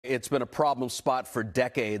it's been a problem spot for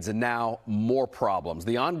decades, and now more problems.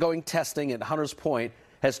 The ongoing testing at Hunters Point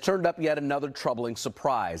has turned up yet another troubling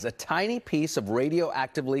surprise, a tiny piece of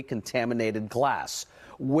radioactively contaminated glass.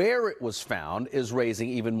 Where it was found is raising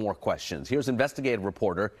even more questions. Here's investigative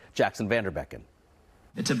reporter Jaxon Van Derbeken.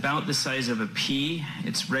 It's about the size of a pea.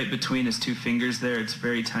 It's right between his two fingers there. It's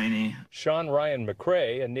very tiny. Sean Ryan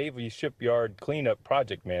McCrae, a Navy shipyard cleanup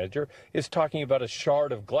project manager, is talking about a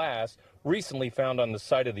shard of glass recently found on the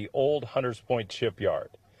site of the old Hunters Point shipyard.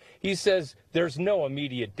 He says there's no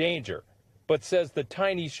immediate danger, but says the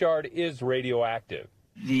tiny shard is radioactive.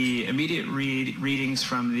 The immediate readings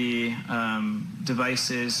from the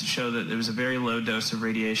devices show that there was a very low dose of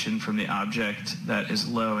radiation from the object that is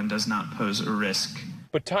low and does not pose a risk.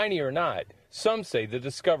 But tiny or not, some say the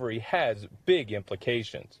discovery has big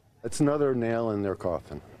implications. It's another nail in their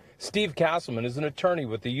coffin. Steve Castleman is an attorney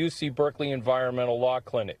with the UC Berkeley Environmental Law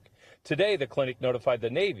Clinic. Today, the clinic notified the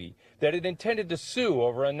Navy that it intended to sue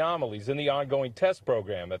over anomalies in the ongoing test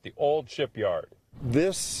program at the old shipyard.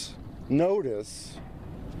 This notice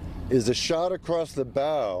is a shot across the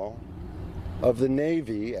bow of the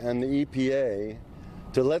Navy and the EPA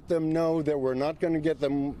to let them know that we're not going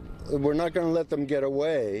to let them get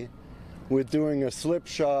away with doing a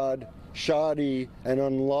slipshod, shoddy, and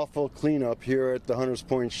unlawful cleanup here at the Hunters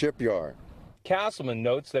Point shipyard. Castleman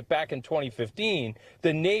notes that back in 2015,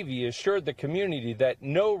 the Navy assured the community that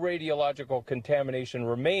no radiological contamination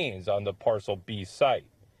remains on the Parcel B site.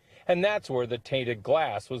 And that's where the tainted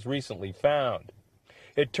glass was recently found.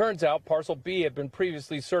 It turns out Parcel B had been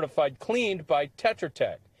previously certified cleaned by Tetra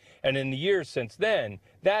Tech, and in the years since then,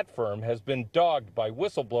 that firm has been dogged by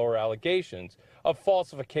whistleblower allegations of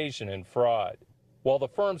falsification and fraud. While the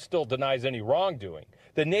firm still denies any wrongdoing,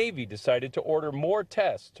 the Navy decided to order more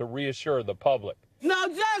tests to reassure the public. No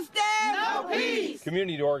justice, no peace.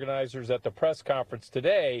 Community organizers at the press conference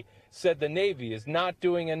today said the Navy is not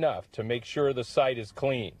doing enough to make sure the site is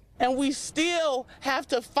clean. And we still have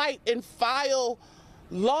to fight and file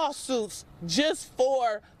lawsuits just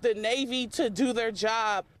for the Navy to do their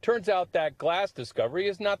job. Turns out that glass discovery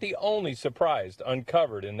is not the only surprise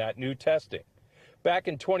uncovered in that new testing. Back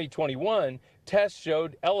in 2021, tests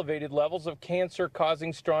showed elevated levels of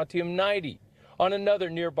cancer-causing strontium-90 on another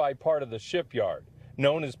nearby part of the shipyard,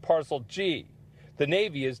 known as Parcel G. The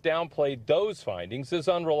Navy has downplayed those findings as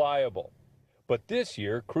unreliable. But this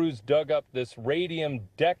year, crews dug up this radium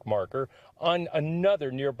deck marker on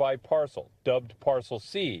another nearby parcel, dubbed Parcel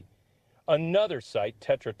C, another site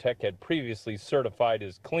Tetra Tech had previously certified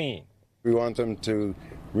as clean. We want them to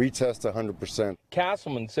retest 100%.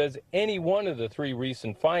 Castleman says any one of the three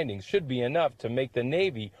recent findings should be enough to make the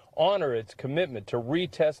Navy honor its commitment to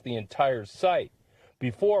retest the entire site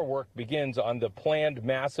before work begins on the planned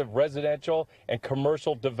massive residential and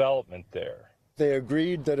commercial development there. They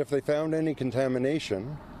agreed that if they found any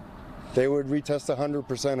contamination, they would retest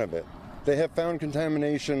 100% of it. They have found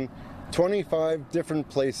contamination 25 different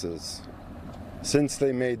places since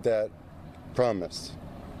they made that promise.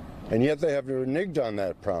 And yet they have reneged on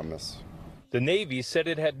that promise. The Navy said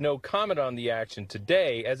it had no comment on the action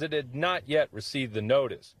today as it had not yet received the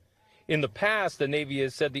notice. In the past, the Navy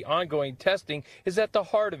has said the ongoing testing is at the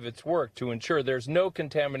heart of its work to ensure there's no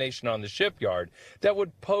contamination on the shipyard that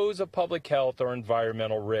would pose a public health or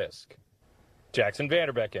environmental risk. Jaxon Van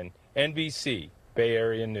Derbeken, NBC, Bay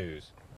Area News.